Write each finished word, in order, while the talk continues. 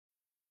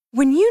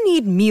When you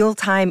need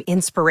mealtime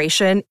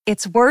inspiration,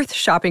 it's worth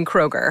shopping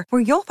Kroger,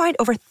 where you'll find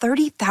over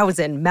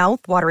 30,000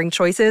 mouth-watering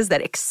choices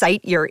that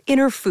excite your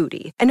inner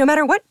foodie. And no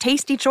matter what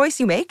tasty choice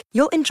you make,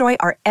 you'll enjoy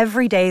our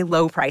everyday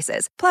low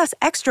prices, plus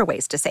extra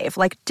ways to save,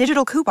 like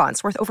digital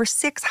coupons worth over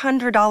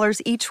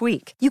 $600 each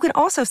week. You can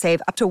also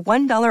save up to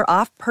 $1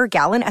 off per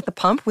gallon at the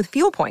pump with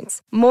fuel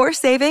points. More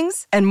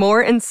savings and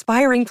more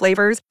inspiring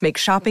flavors make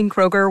shopping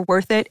Kroger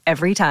worth it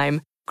every time.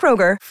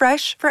 Kroger,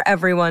 fresh for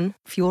everyone.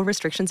 Fuel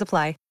restrictions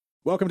apply.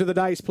 Welcome to the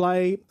day's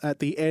play at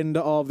the end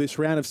of this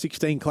round of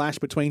 16 clash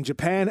between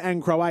Japan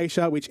and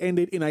Croatia, which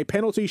ended in a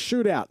penalty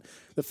shootout.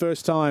 The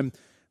first time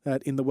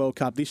that in the World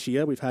Cup this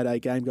year we've had a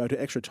game go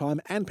to extra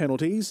time and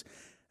penalties.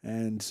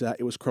 And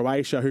it was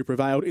Croatia who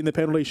prevailed in the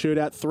penalty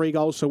shootout,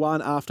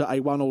 3-1 after a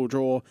 1-1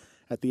 draw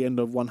at the end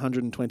of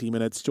 120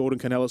 minutes. Jordan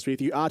Canellis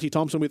with you. Archie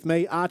Thompson with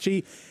me.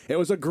 Archie, it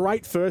was a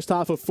great first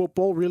half of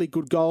football, really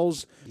good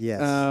goals. Yes.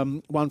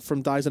 One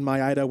from Dejan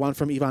Maeda, one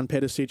from Ivan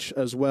Perisic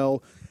as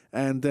well.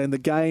 And then the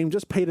game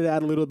just petered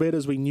out a little bit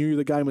as we knew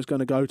the game was going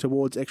to go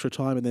towards extra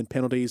time and then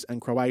penalties,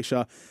 and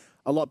Croatia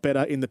a lot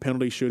better in the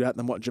penalty shootout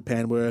than what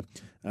Japan were.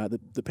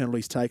 The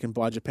penalties taken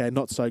by Japan,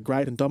 not so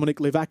great. And Dominik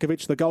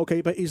Livakovic, the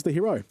goalkeeper, is the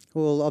hero.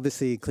 Well,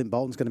 obviously, Clint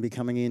Bolton's going to be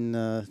coming in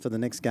for the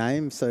next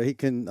game. So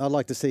I'd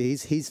like to see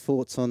his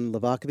thoughts on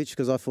Livakovic,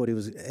 because I thought he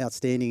was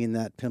outstanding in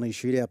that penalty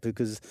shootout,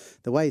 because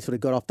the way he sort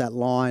of got off that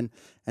line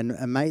and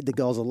made the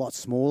goals a lot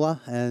smaller.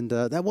 And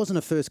that wasn't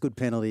a first good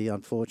penalty,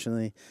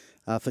 unfortunately,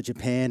 for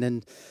Japan.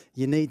 And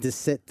you need to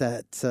set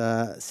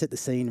the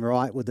scene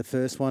right with the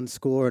first one,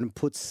 score, and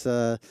puts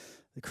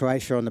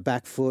Croatia on the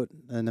back foot,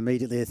 and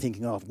immediately they're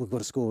thinking, oh, we've got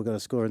to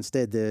score.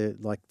 Instead, they're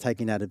like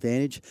taking that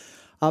advantage.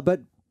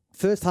 But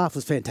first half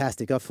was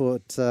fantastic. I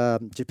thought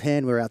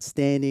Japan were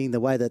outstanding, the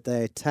way that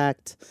they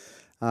attacked,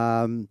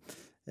 and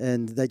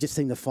they just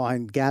seemed to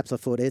find gaps. I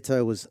thought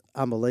Eto'o was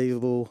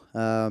unbelievable.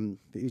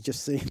 He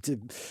just seemed to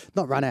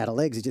not run out of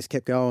legs. He just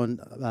kept going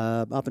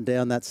up and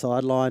down that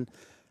sideline.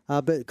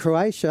 But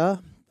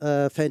Croatia,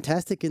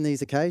 fantastic in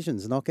these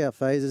occasions, knockout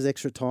phases,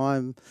 extra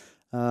time.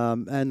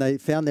 And they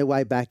found their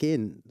way back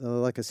in.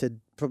 Like I said,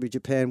 probably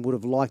Japan would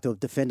have liked to have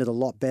defended a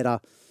lot better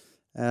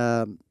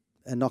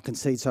and not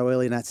concede so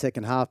early in that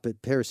second half.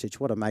 But Perisic,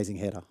 what an amazing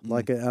header.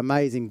 Like an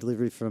amazing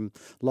delivery from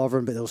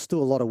Lovren, but there was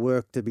still a lot of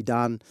work to be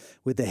done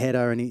with the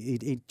header, and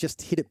he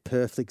just hit it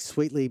perfectly,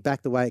 sweetly,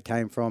 back the way it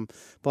came from,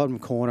 bottom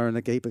corner, and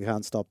the keeper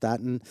can't stop that.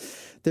 And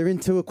they're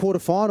into a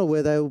quarter-final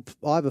where they'll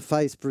either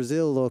face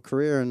Brazil or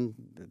Korea, and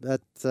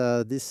at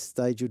this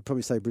stage you'd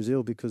probably say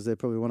Brazil, because they're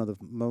probably one of the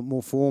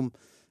more form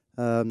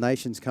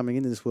nations coming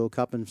into this World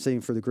Cup and seeing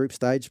through the group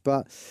stage.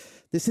 But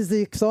this is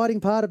the exciting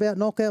part about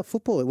knockout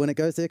football. When it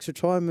goes to extra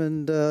time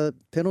and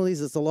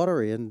penalties, it's the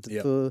lottery. And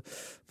for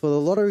the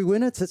lottery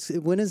winners,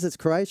 it's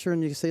Croatia,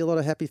 and you see a lot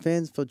of happy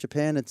fans. For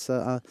Japan, it's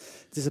a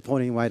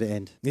disappointing way to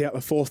end. Yeah,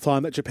 the fourth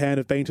time that Japan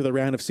have been to the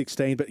round of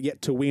 16, but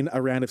yet to win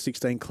a round of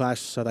 16 clash,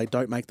 so they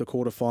don't make the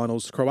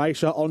quarterfinals.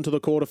 Croatia onto the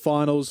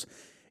quarterfinals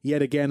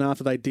yet again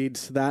after they did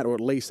that, or at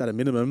least at a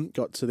minimum,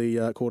 got to the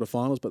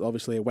quarterfinals. But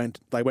obviously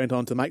they went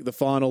on to make the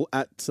final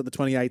at the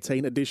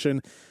 2018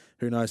 edition.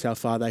 Who knows how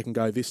far they can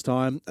go this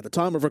time. At the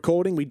time of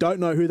recording, we don't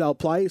know who they'll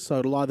play, so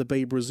it'll either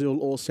be Brazil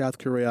or South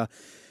Korea.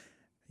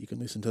 You can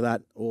listen to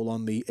that all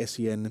on the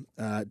SEN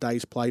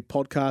Days Play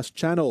podcast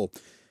channel.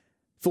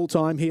 Full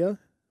time here,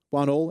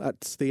 1-1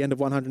 at the end of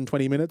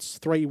 120 minutes,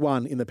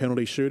 3-1 in the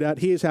penalty shootout.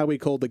 Here's how we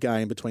called the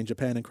game between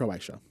Japan and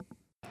Croatia.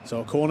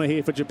 So a corner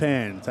here for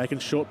Japan, taken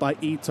short by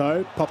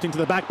Ito, popped into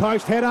the back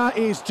post. Header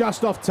is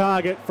just off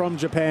target from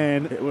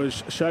Japan. It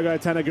was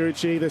Shogo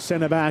Taniguchi, the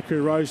centre-back,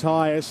 who rose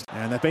highest.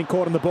 And they've been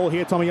caught on the ball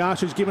here.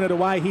 Tomiyasu's given it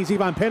away. Here's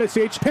Ivan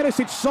Perisic.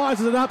 Perisic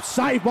sizes it up,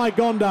 saved by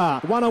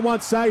Gonda. One-on-one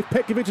save.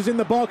 Petkovic is in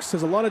the box.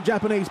 There's a lot of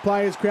Japanese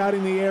players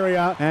crowding the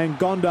area, and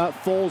Gonda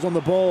falls on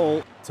the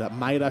ball. It's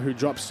Maeda who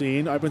drops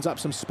in, opens up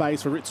some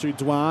space for Ritsu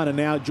Dwan, and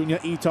now Junior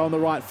Ito on the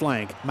right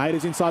flank.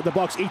 Maeda's inside the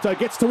box. Ito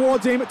gets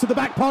towards him to the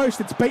back post.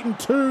 It's beaten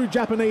two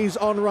Japanese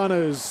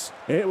on-runners.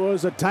 It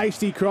was a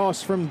tasty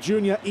cross from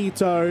Junior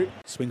Ito.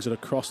 Swings it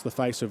across the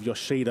face of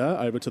Yoshida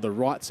over to the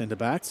right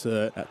centre-back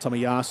to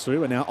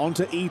Tomiyasu, and now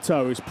onto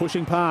Ito, who's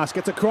pushing past,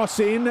 gets a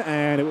cross in,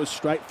 and it was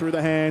straight through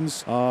the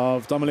hands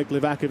of Dominik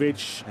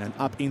Livakovic and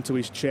up into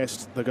his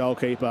chest, the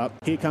goalkeeper.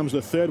 Here comes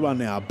the third one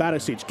now.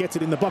 Barisic gets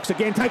it in the box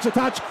again, takes a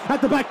touch at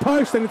the back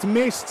post, and it's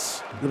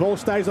missed. The ball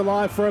stays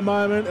alive for a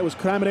moment. It was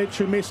Kramaric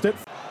who missed it.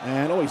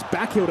 And he's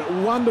backheeled it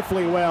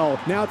wonderfully well.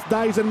 Now it's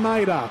Dejan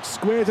Maeda.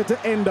 Squares it to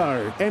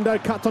Endo. Endo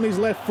cuts on his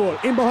left foot.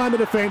 In behind the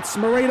defence.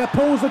 Marina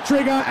pulls the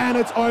trigger, and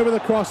it's over the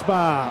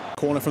crossbar.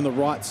 Corner from the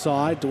right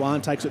side.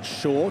 Dwan takes it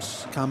short.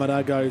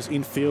 Kamada goes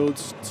infield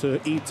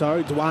to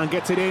Ito. Dwan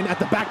gets it in at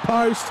the back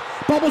post.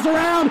 Bobbles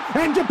around,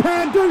 and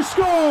Japan do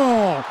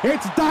score!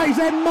 It's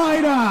Dejan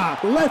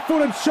Maeda.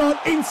 Left-footed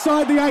shot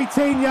inside the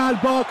 18-yard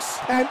box.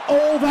 And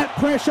all that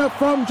pressure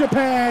from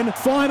Japan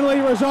finally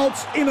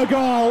results in a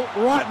goal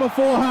right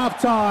before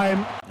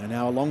half-time. And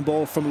now a long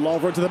ball from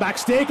Lovren to the back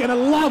stick and a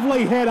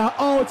lovely header.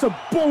 Oh, it's a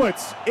bullet.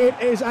 It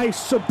is a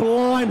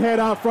sublime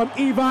header from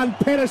Ivan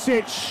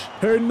Perisic,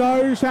 who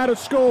knows how to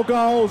score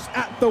goals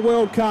at the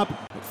World Cup.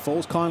 It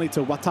falls kindly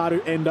to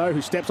Wataru Endo,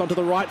 who steps onto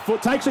the right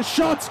foot, takes a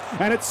shot,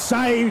 and it's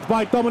saved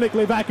by Dominik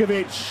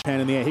Livakovic.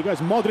 Hand in the air. Here goes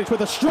Modric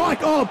with a strike.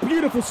 Oh,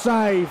 beautiful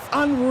save.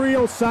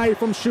 Unreal save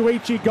from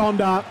Shuichi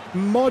Gonda.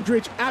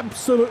 Modric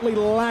absolutely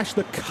lashed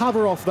the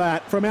cover off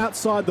that from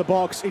outside the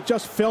box. It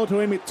just fell to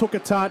him. It took a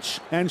touch,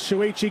 and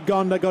Shuichi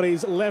Gonda got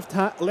his left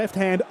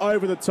hand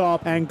over the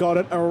top and got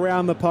it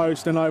around the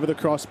post and over the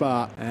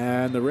crossbar.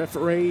 And the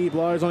referee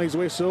blows on his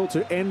whistle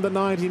to end the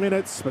 90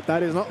 minutes, but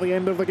that is not the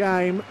end of the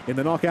game. In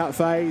the knockout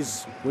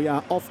phase, we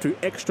are off to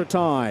extra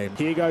time.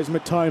 Here goes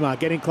Mitoma,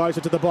 getting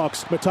closer to the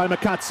box. Mitoma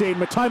cuts in.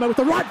 Mitoma with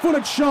the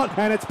right-footed shot,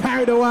 and it's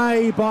parried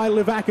away by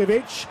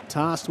Livakovic.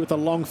 Tasked with a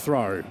long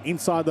throw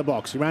inside the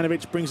box.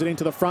 Ivanovic brings it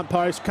into the front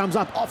post, comes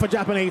up off a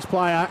Japanese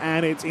player,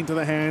 and it's into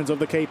the hands of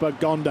the keeper,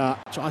 Gonda.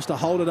 Tries to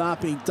hold it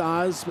up, he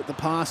does, but the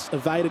pass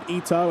evaded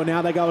Ito, and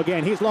now they go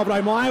again. Here's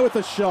Lovren Meyer with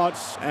the shot,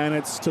 and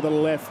it's to the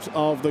left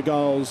of the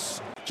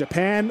goals.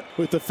 Japan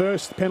with the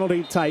first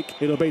penalty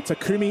take. It'll be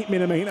Takumi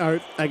Minamino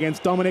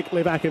against Dominik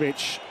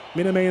Livakovic.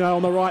 Minamino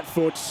on the right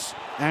foot,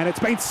 and it's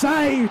been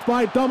saved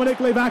by Dominik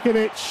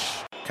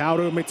Livakovic.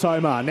 Kaoru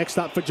Mitoma next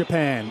up for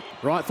Japan.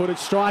 Right-footed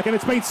strike, and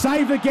it's been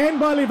saved again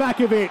by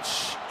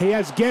Livakovic. He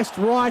has guessed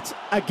right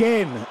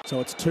again.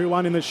 So it's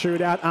 2-1 in the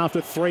shootout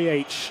after 3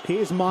 each.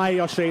 Here's Mai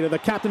Yoshida, the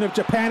captain of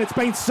Japan. It's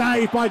been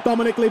saved by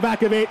Dominik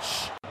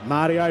Livakovic.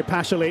 Mario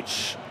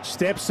Pasalic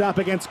steps up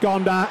against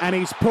Gonda, and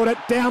he's put it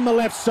down the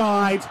left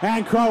side,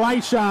 and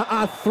Croatia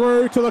are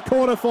through to the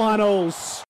quarterfinals.